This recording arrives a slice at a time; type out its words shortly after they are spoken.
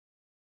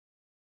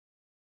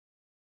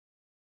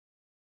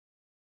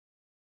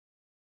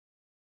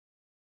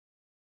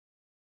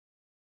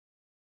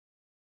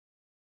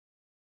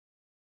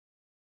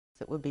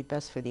that would be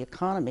best for the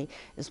economy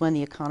is when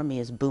the economy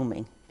is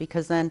booming.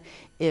 Because then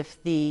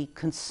if the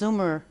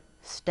consumer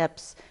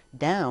steps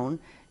down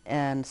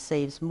and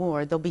saves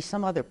more, there'll be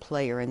some other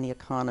player in the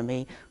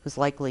economy who's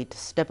likely to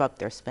step up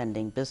their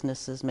spending.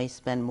 Businesses may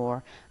spend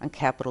more on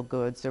capital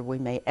goods, or we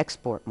may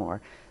export more.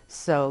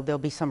 So there'll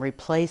be some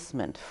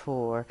replacement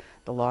for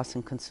the loss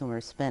in consumer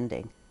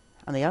spending.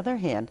 On the other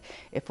hand,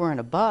 if we're in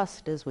a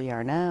bust, as we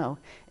are now,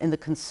 and the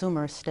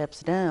consumer steps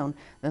down,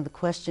 then the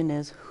question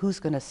is, who's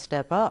going to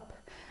step up?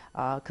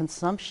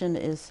 Consumption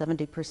is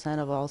 70%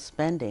 of all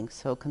spending,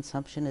 so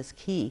consumption is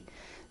key.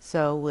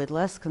 So with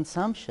less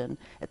consumption,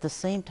 at the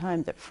same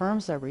time that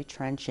firms are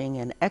retrenching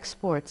and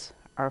exports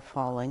are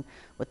falling,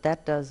 what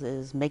that does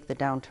is make the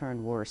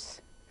downturn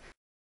worse.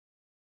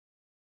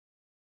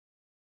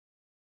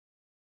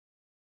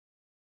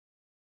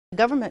 The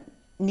government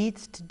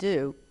needs to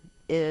do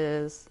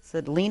is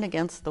lean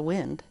against the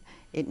wind.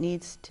 It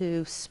needs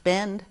to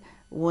spend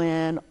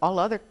when all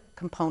other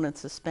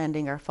components of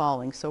spending are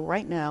falling. So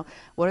right now,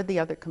 what are the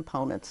other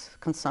components?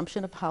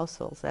 Consumption of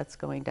households, that's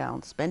going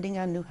down. Spending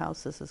on new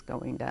houses is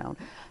going down.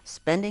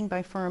 Spending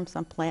by firms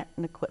on plant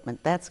and equipment,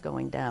 that's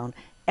going down.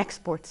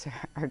 Exports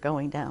are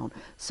going down.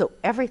 So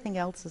everything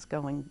else is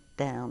going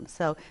down.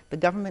 So the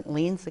government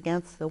leans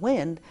against the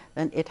wind,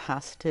 then it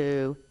has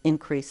to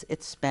increase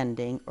its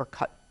spending or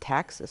cut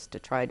taxes to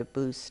try to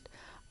boost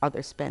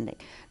other spending.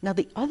 Now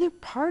the other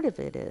part of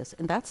it is,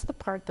 and that's the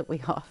part that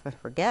we often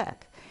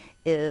forget,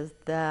 is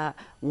that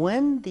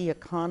when the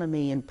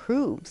economy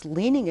improves,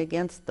 leaning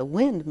against the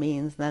wind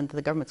means then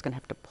the government's going to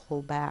have to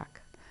pull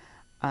back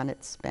on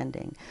its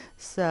spending.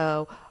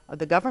 So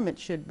the government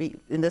should be,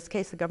 in this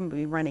case, the government would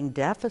be running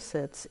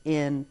deficits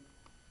in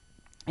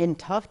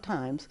tough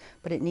times,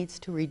 but it needs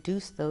to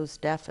reduce those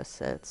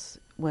deficits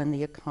when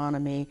the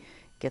economy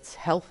gets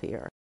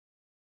healthier.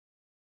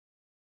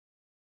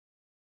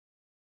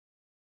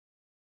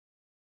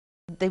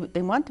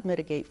 They want to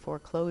mitigate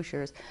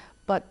foreclosures,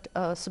 but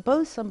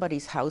suppose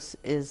somebody's house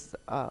is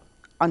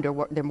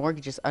their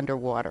mortgage is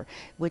underwater,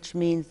 which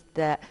means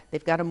that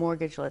they've got a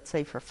mortgage, let's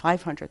say, for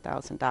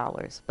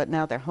 $500,000, but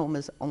now their home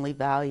is only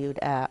valued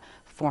at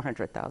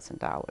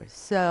 $400,000.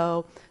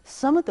 So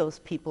some of those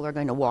people are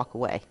going to walk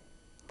away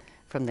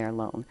from their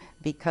loan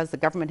because the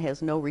government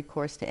has no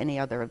recourse to any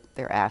other of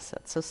their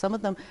assets. So some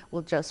of them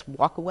will just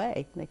walk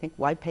away. They think,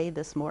 why pay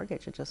this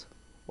mortgage? And just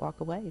walk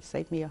away,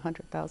 save me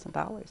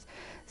 $100,000.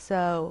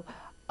 So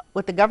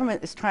what the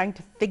government is trying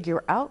to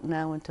figure out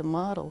now and to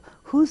model,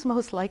 who's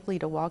most likely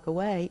to walk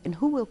away and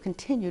who will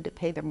continue to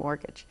pay their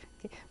mortgage.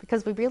 Okay?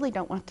 Because we really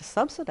don't want to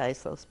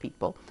subsidize those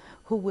people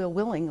who will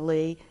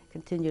willingly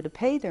continue to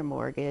pay their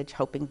mortgage,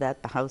 hoping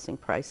that the housing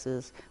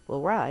prices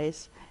will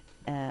rise,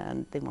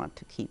 and they want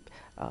to keep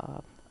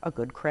a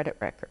good credit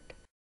record.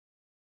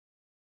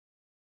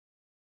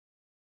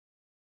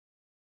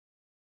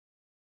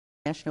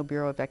 National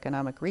Bureau of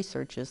Economic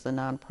Research is the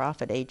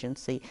nonprofit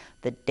agency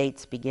that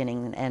dates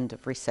beginning and end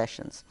of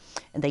recessions.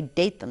 And they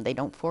date them, they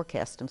don't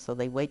forecast them, so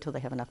they wait till they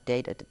have enough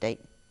data to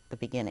date the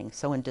beginning.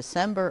 So in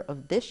December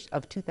of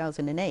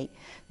 2008,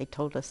 they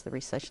told us the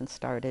recession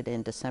started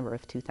in December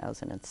of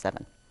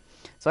 2007.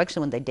 So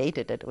actually when they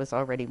dated it, it was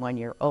already 1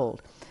 year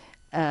old.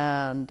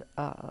 And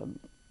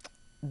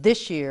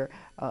this year,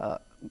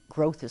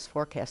 growth is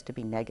forecast to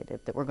be negative,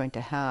 that we're going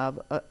to have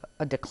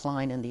a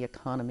decline in the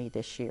economy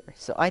this year.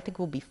 So I think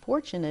we'll be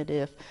fortunate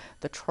if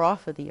the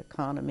trough of the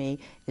economy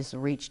is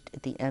reached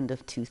at the end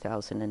of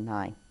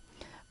 2009.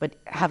 But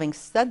having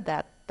said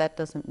that, that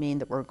doesn't mean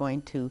that we're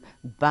going to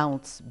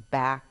bounce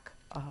back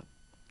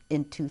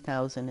in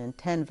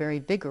 2010 very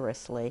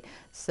vigorously.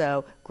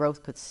 So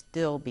growth could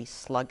still be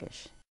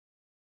sluggish.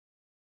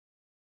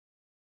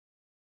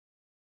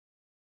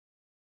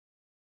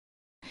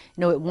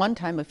 You know, at one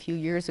time, a few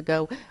years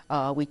ago,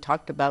 we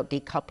talked about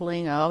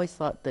decoupling. I always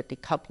thought that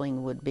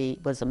decoupling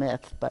was a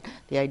myth, but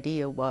the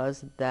idea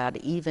was that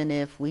even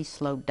if we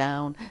slowed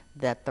down,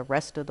 that the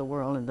rest of the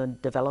world and the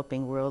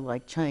developing world,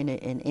 like China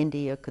and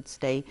India, could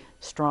stay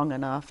strong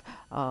enough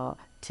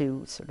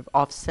to sort of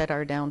offset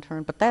our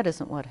downturn. But that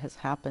isn't what has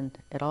happened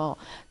at all.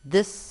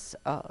 This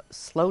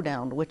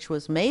slowdown, which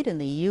was made in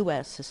the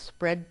U.S., has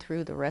spread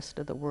through the rest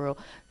of the world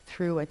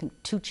through, I think,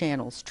 two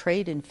channels: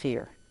 trade and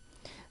fear.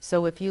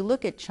 So if you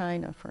look at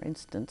China, for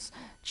instance,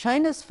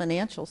 China's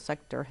financial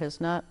sector has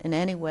not in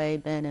any way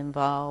been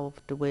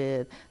involved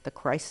with the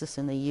crisis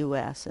in the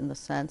U.S. in the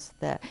sense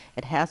that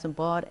it hasn't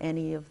bought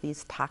any of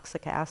these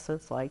toxic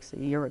assets like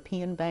the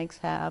European banks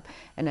have,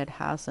 and it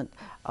hasn't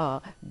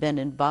been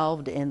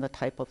involved in the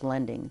type of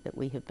lending that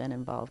we have been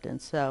involved in.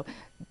 So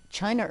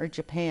China or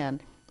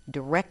Japan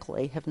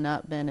directly have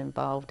not been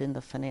involved in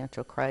the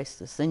financial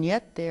crisis, and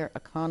yet their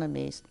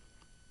economies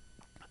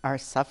are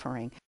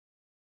suffering.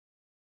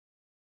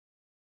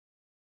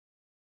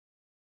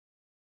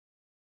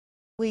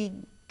 We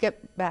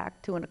get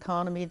back to an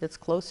economy that's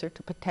closer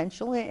to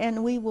potential,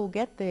 and we will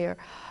get there.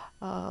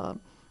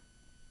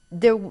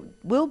 There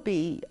will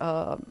be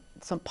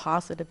some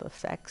positive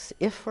effects.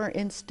 If, for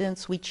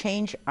instance, we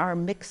change our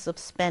mix of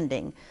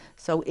spending,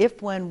 so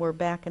if when we're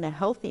back in a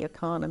healthy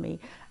economy,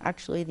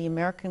 actually the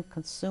American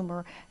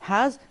consumer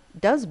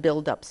does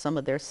build up some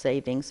of their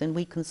savings and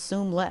we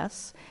consume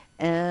less,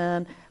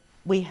 and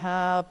we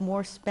have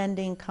more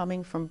spending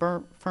coming from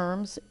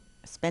firms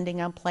spending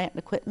on plant and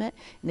equipment,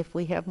 and if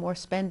we have more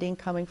spending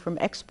coming from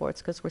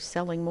exports because we're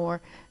selling more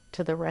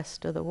to the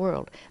rest of the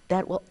world.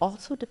 That will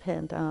also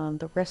depend on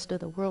the rest of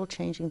the world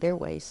changing their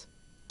ways,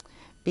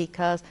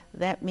 because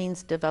that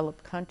means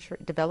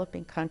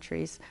developing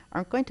countries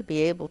aren't going to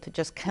be able to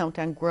just count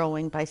on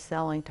growing by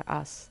selling to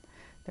us.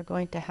 They're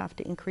going to have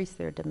to increase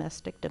their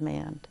domestic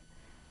demand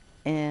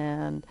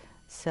and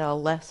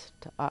sell less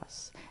to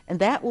us. And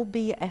that will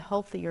be a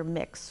healthier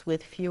mix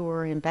with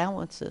fewer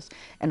imbalances.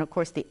 And of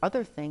course the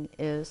other thing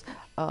is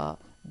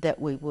that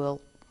we will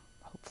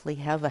hopefully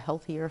have a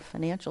healthier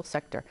financial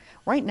sector.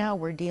 Right now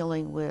we're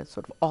dealing with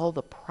sort of all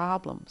the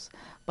problems,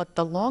 but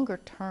the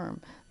longer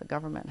term the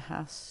government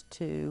has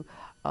to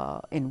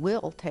and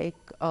will take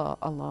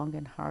a long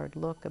and hard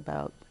look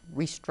about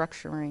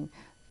restructuring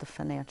the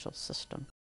financial system.